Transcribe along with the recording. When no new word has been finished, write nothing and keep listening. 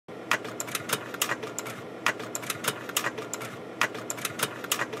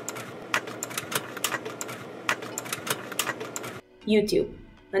YouTube,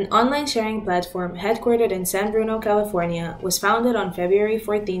 an online sharing platform headquartered in San Bruno, California, was founded on February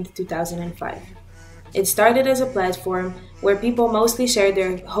 14, 2005. It started as a platform where people mostly shared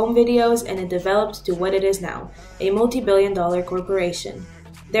their home videos, and it developed to what it is now, a multi-billion-dollar corporation.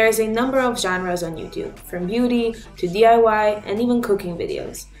 There is a number of genres on YouTube, from beauty to DIY and even cooking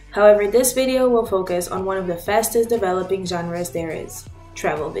videos. However, this video will focus on one of the fastest developing genres there is,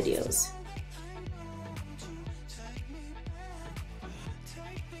 travel videos.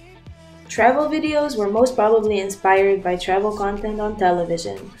 Travel videos were most probably inspired by travel content on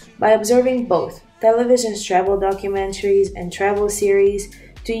television, by observing both television's travel documentaries and travel series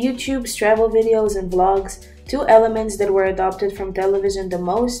to YouTube's travel videos and vlogs. Two elements that were adopted from television the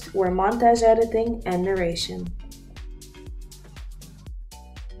most were montage editing and narration.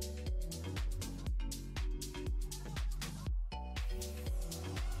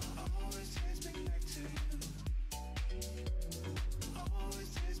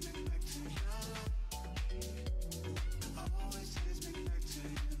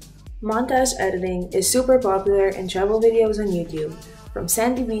 Montage editing is super popular in travel videos on YouTube. From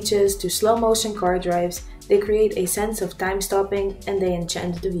sandy beaches to slow-motion car drives, they create a sense of time stopping and they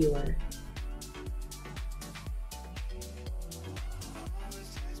enchant the viewer.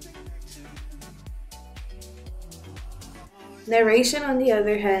 Narration, on the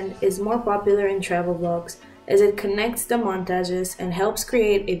other hand, is more popular in travel vlogs as it connects the montages and helps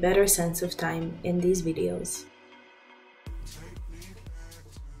create a better sense of time in these videos.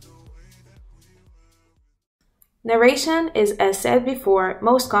 Narration is, as said before,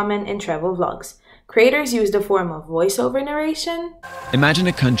 most common in travel vlogs. Creators use the form of voiceover narration. Imagine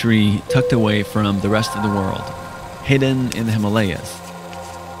a country tucked away from the rest of the world, hidden in the Himalayas,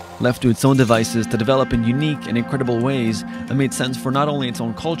 left to its own devices to develop in unique and incredible ways that made sense for not only its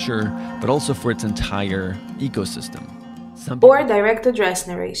own culture, but also for its entire ecosystem. Or direct address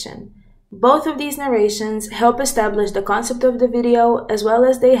narration. Both of these narrations help establish the concept of the video, as well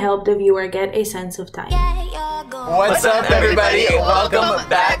as they help the viewer get a sense of time. What's up, everybody? Welcome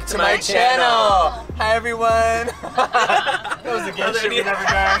back to my channel. Hi, everyone. That was a good shit we never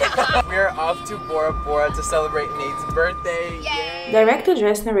done. We are off to Bora Bora to celebrate Nate's birthday. Yay! Direct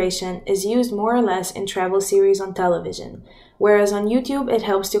address narration is used more or less in travel series on television, whereas on YouTube it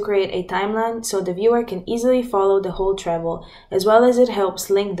helps to create a timeline so the viewer can easily follow the whole travel, as well as it helps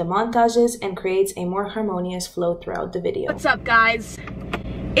link the montages and creates a more harmonious flow throughout the video. What's up, guys?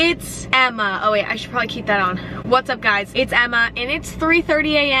 It's Emma. Oh wait, I should probably keep that on. What's up, guys? It's Emma, and it's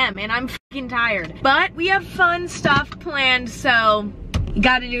 3:30 a.m. and I'm fucking tired. But we have fun stuff planned, so you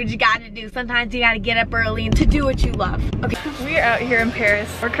gotta do what you gotta do. Sometimes you gotta get up early and to do what you love. Okay. We're out here in Paris.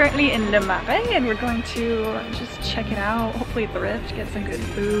 We're currently in Le Marais, and we're going to just check it out. Hopefully at the Rift, get some good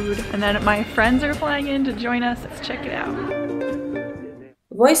food. And then my friends are flying in to join us. Let's check it out.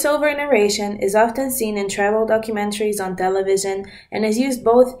 Voiceover narration is often seen in travel documentaries on television and is used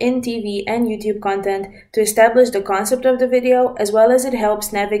both in TV and YouTube content to establish the concept of the video, as well as it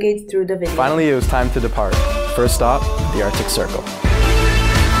helps navigate through the video. Finally, it was time to depart. First stop, the Arctic Circle.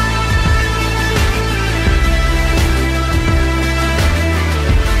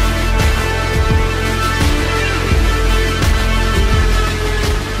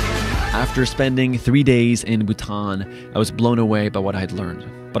 After spending 3 days in Bhutan, I was blown away by what I had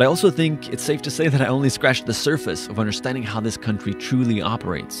learned. But I also think it's safe to say that I only scratched the surface of understanding how this country truly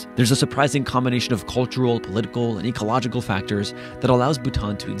operates. There's a surprising combination of cultural, political, and ecological factors that allows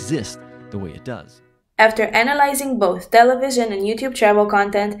Bhutan to exist the way it does. After analyzing both television and YouTube travel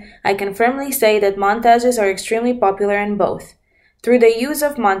content, I can firmly say that montages are extremely popular in both. Through the use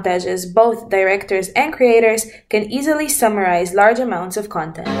of montages, both directors and creators can easily summarize large amounts of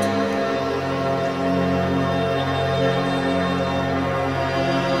content.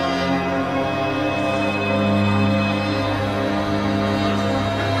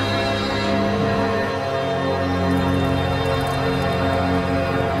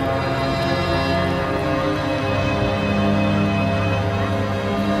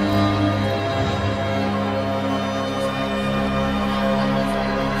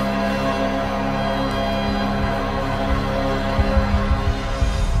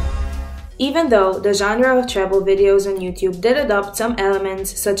 Even though the genre of travel videos on YouTube did adopt some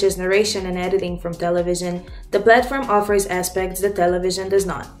elements such as narration and editing from television, the platform offers aspects that television does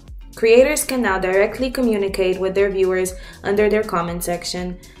not. Creators can now directly communicate with their viewers under their comment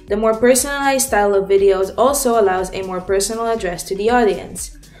section. The more personalized style of videos also allows a more personal address to the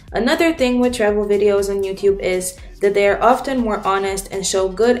audience. Another thing with travel videos on YouTube is that they are often more honest and show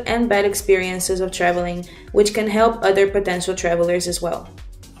good and bad experiences of traveling, which can help other potential travelers as well.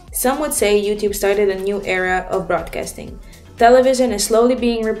 Some would say YouTube started a new era of broadcasting. Television is slowly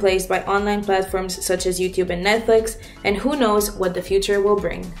being replaced by online platforms such as YouTube and Netflix, and who knows what the future will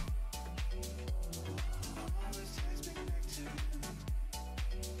bring.